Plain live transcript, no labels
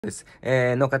です。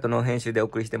農家との編集でお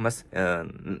送りしてます。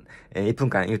1分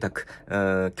間ゆうたく。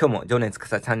今日も常年つか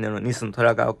さチャンネルのニュースの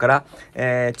虎顔から、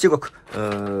中国、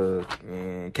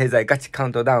経済ガチカウ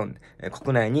ントダウン、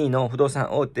国内2位の不動産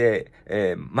大手、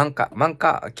万科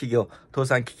企業、倒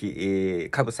産危機、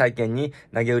株債権に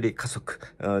投げ売り加速、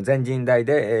全人代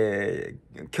で、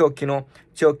強気の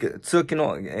成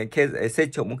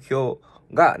長目標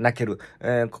が泣ける、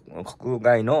国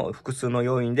外の複数の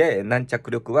要因で軟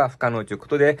着陸は不可能というこ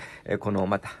とで、この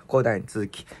また恒大に続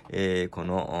き、こ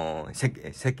の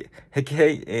碧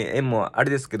桂園もあれ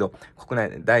ですけど、国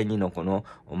内第2のこの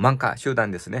万科集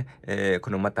団ですね、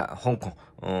このまた香港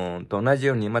と同じ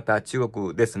ようにまた中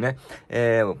国ですね、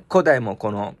恒大も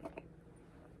この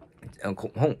香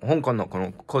港のこ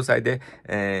の高裁で、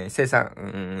清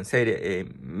算、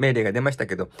命令が出ました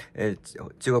けど、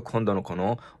中国本土のこ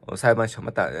の裁判所、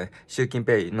また、習近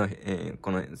平の、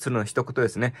この、するの一言で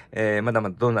すね、まだま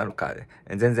だどうなるか、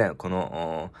全然こ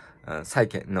の、債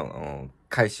権の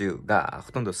回収が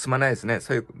ほとんど進まないですね。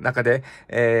そういう中で、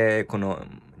この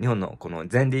日本のこの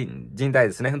全人代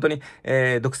ですね。本当に、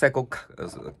独裁国家、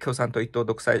共産党一党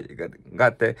独裁があ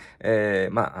って、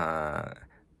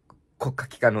国家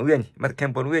機関の上に、また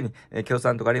憲法の上に、共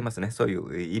産党がありますね。そうい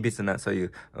ういびつな、そうい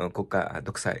う国家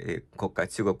独裁、国家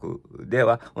中国で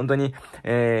は、本当に、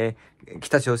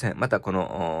北朝鮮、またこ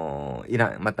の、イ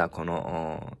ラン、またこ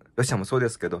の、ロシアもそうで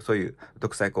すけど、そういう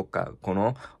独裁国家、こ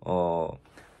の、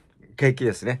景気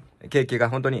ですね。景気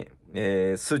が本当に、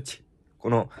数値、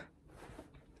この、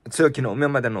強気の上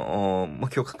までの目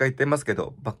標を抱えていますけ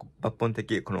ど、抜本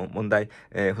的この問題、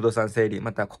不動産整理、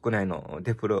また国内の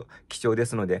デフロ基調で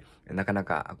すので、なかな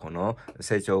かこの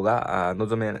成長が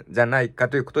望めじゃないか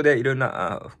ということで、いろん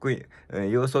な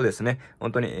要素ですね。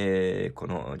本当に、こ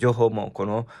の情報もこ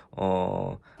の、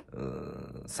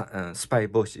スパイ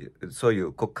防止、そうい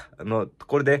う国家のと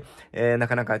ころで、な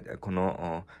かなかこ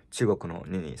の中国の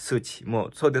数値も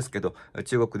そうですけど、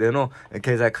中国での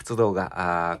経済活動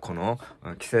がこの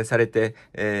規制されて、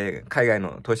海外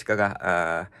の投資家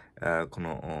がこ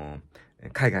の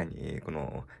海外にこ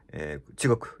の、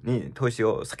中国に投資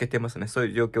を避けてますね。そう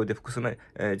いう状況で複数の、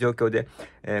状況で、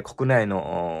国内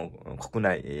のこ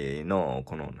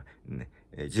の、ね、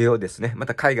需要ですね。ま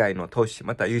た海外の投資、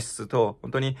また輸出と、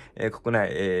本当に、国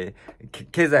内、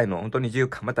経済の本当に自由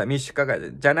化、また民主化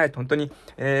じゃないと本当に、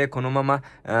このま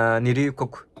ま二流国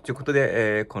ということ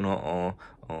で、この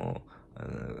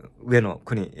上の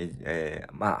国、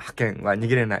覇権は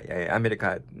握れない、アメリ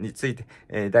カについて、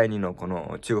第2のこ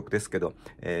の中国ですけど、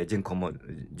人口も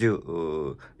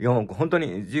14億、本当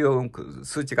に14億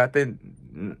数値が当て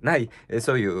ない、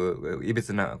そういういび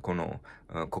つなこの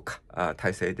国家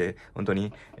体制で、本当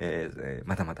に、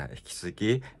まだまだ引き続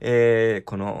き、こ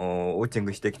のウォッチン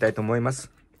グしていきたいと思います。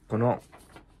この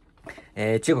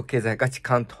中国経済ガチ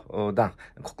カウントダウ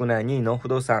ン、国内2位の不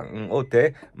動産大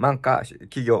手、万科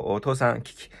企業倒産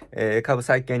危機、株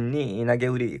債権に投げ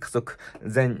売り加速、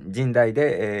全人代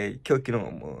で、強気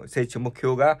の成長目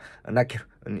標が泣ける。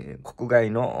国外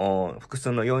の複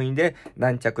数の要因で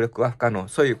軟着陸は不可能。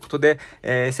そういうことで、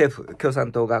政府、共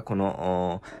産党がこ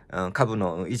の株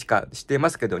の維持化していま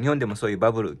すけど、日本でもそういう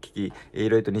バブル危機、い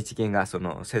ろいろと日銀がそ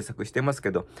の政策してますけ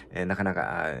ど、なかな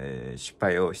か失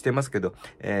敗をしてますけど、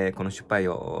この失敗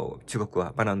を中国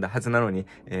は学んだはずなのに、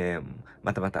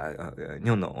また日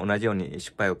本の同じように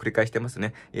失敗を繰り返してます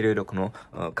ね。いろいろこの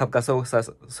株価操作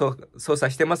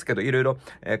してますけど、いろいろ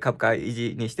株価維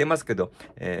持にしてますけど、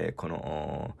こ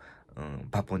の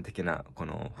抜本的なこ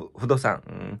の不動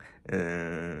産、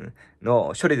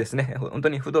の処理ですね。本当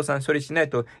に不動産処理しない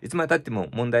といつまで経っても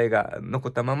問題が残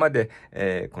ったままで、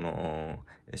この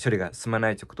処理が進ま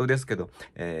ないということですけど、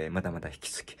まだまだ引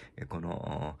き続きこ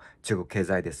の中国経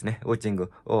済ですね、ウォッチン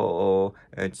グを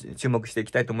注目してい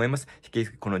きたいと思います。引き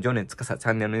続きこの常年つかさチ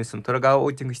ャンネルのニュースの虎側をウ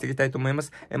ォッチングしていきたいと思いま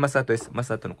す。マサトです。マ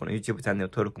サトのこの YouTube チャンネル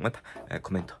登録、また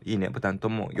コメント、いいねボタンと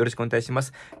もよろしくお願いしま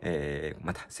す。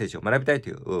また政治を学びたいと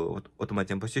いうお友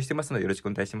達を募集してますのでよろしく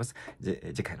お願いします。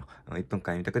次回の1分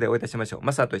間ゆたくでお会いいたしましょう。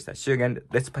マサトでした。終言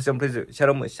です。パッションプレゼシャ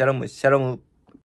ロム。